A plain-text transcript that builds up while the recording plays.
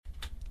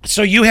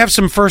So you have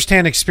some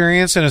firsthand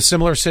experience in a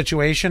similar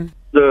situation?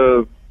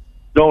 The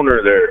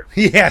donor there.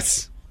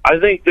 Yes. I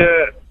think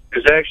that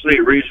is actually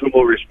a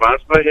reasonable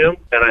response by him,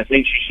 and I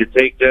think she should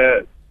take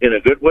that in a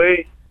good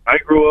way. I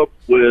grew up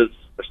with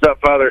a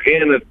stepfather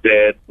and a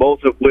dad,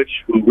 both of which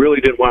who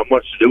really didn't want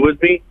much to do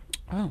with me,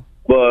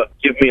 but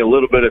give me a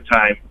little bit of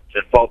time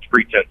and false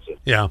pretenses.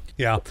 Yeah.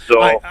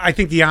 So I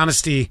think the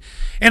honesty,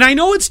 and I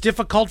know it's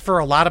difficult for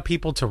a lot of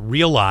people to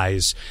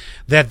realize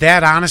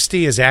that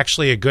honesty is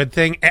actually a good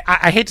thing.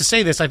 I hate to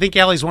say this. I think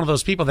Allie's one of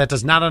those people that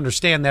does not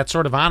understand that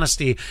sort of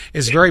honesty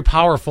is very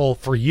powerful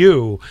for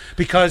you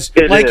because,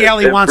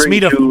 Allie wants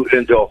me to you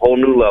into a whole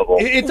new level.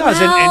 It does,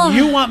 and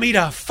you want me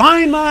to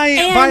find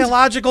my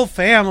biological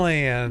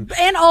family, and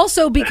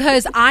also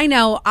because I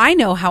know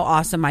how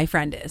awesome my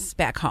friend is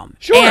back home,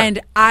 sure. And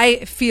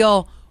I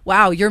feel.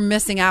 Wow, you're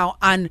missing out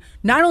on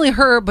not only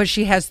her, but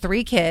she has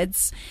 3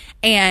 kids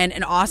and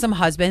an awesome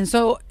husband.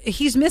 So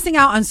he's missing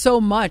out on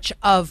so much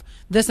of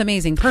this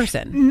amazing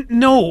person.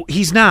 No,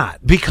 he's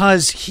not,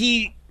 because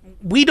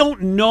we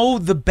don't know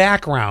the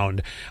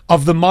background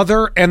of the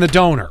mother and the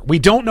donor. We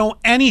don't know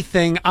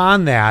anything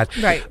on that.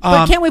 Right.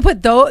 But can't we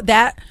put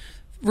that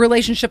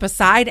relationship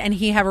aside and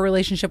he have a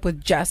relationship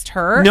with just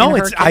her? No,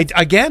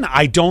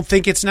 I don't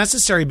think it's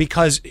necessary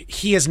because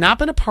he has not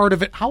been a part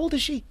of it. How old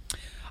is she?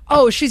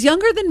 Oh, she's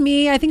younger than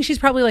me. I think she's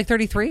probably like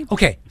 33.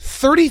 Okay,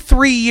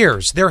 33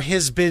 years. There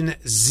has been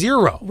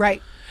 0.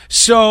 Right.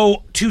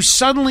 So to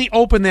suddenly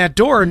open that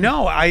door,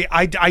 no,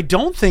 I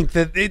don't think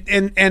that it,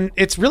 and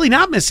it's really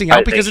not missing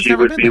out because it's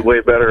never been. I think she would be way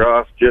better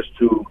off just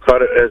to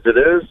cut it as it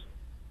is.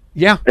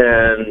 Yeah.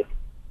 And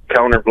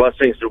count her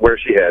blessings to where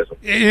she has them.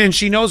 And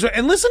she knows.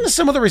 And listen to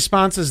some of the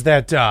responses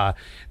that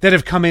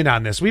have come in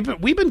on this. We've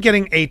been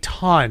getting a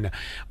ton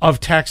of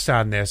text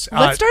on this.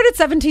 Let's start at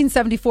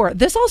 1774.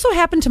 This also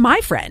happened to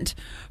my friend.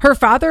 Her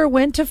father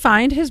went to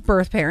find his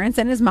birth parents,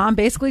 and his mom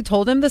basically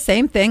told him the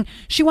same thing.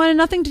 She wanted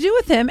nothing to do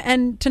with him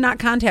and to not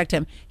contact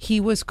him. He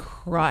was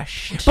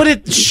crushed. But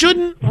it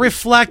shouldn't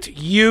reflect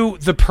you,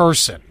 the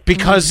person,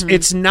 because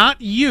it's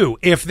not you.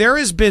 If there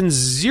has been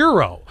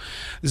zero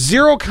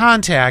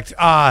contact,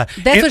 that's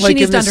what she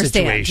needs to understand.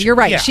 Situation. You're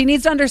right. Yeah. She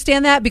needs to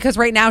understand that because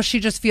right now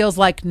she just feels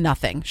like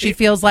nothing. She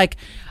feels like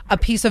a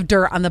piece of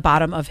dirt on the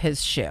bottom of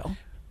his shoe.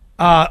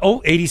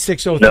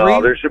 8603.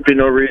 No, there should be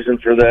no reason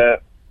for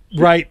that.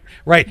 Right.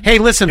 Hey,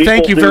 listen, People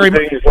thank you do very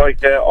much. things like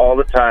that all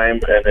the time,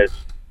 and it's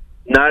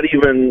not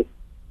even,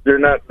 they're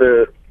not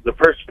the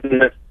person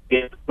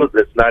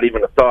that's not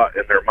even a thought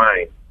in their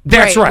mind.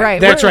 That's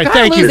right. That's right.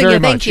 Thank you very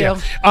much. Thank you.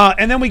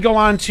 And then we go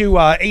on to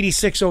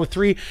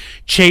 8603.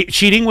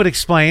 Cheating would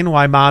explain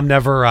why mom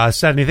never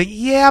said anything.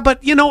 Yeah,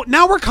 but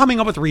now we're coming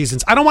up with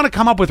reasons. I don't want to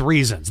come up with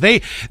reasons.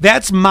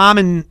 That's mom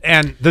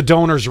and the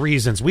donor's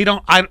reasons. We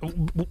don't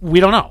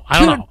know.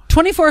 I don't know.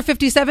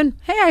 2457.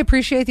 Hey, I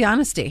appreciate the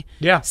honesty.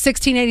 Yeah.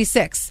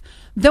 1686.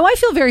 Though I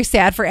feel very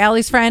sad for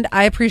Allie's friend,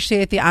 I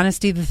appreciate the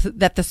honesty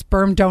that the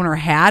sperm donor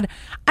had.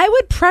 I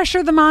would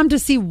pressure the mom to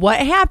see what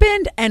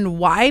happened and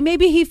why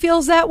maybe he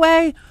feels that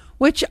way,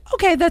 which,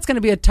 okay, that's going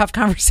to be a tough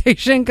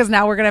conversation because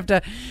now we're going to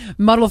have to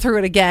muddle through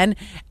it again.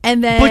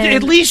 And then, but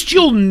at least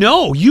you'll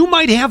know. You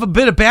might have a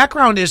bit of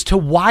background as to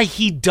why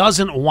he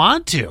doesn't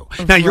want to.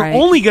 Now, you're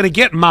only going to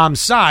get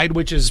mom's side,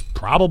 which is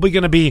probably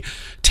going to be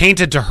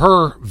tainted to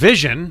her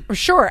vision.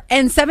 Sure.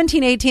 And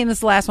 1718, this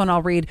is the last one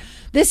I'll read.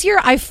 This year,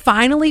 I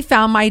finally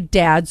found my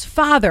dad's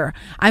father.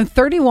 I'm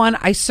 31.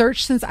 I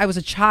searched since I was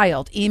a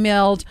child,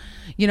 emailed,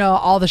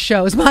 all the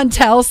shows,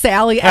 Montel,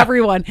 Sally,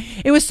 everyone.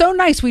 It was so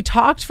nice. We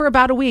talked for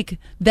about a week.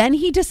 Then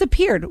he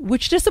disappeared,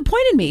 which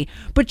disappointed me,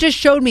 but just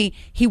showed me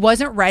he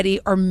wasn't ready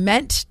or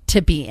meant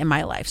to be in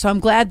my life. So I'm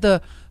glad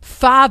the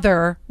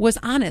father was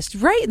honest,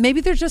 right?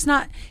 Maybe there's just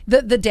not,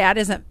 the dad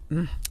isn't,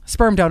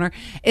 sperm donor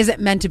isn't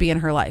meant to be in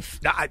her life.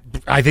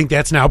 I think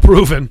that's now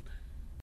proven.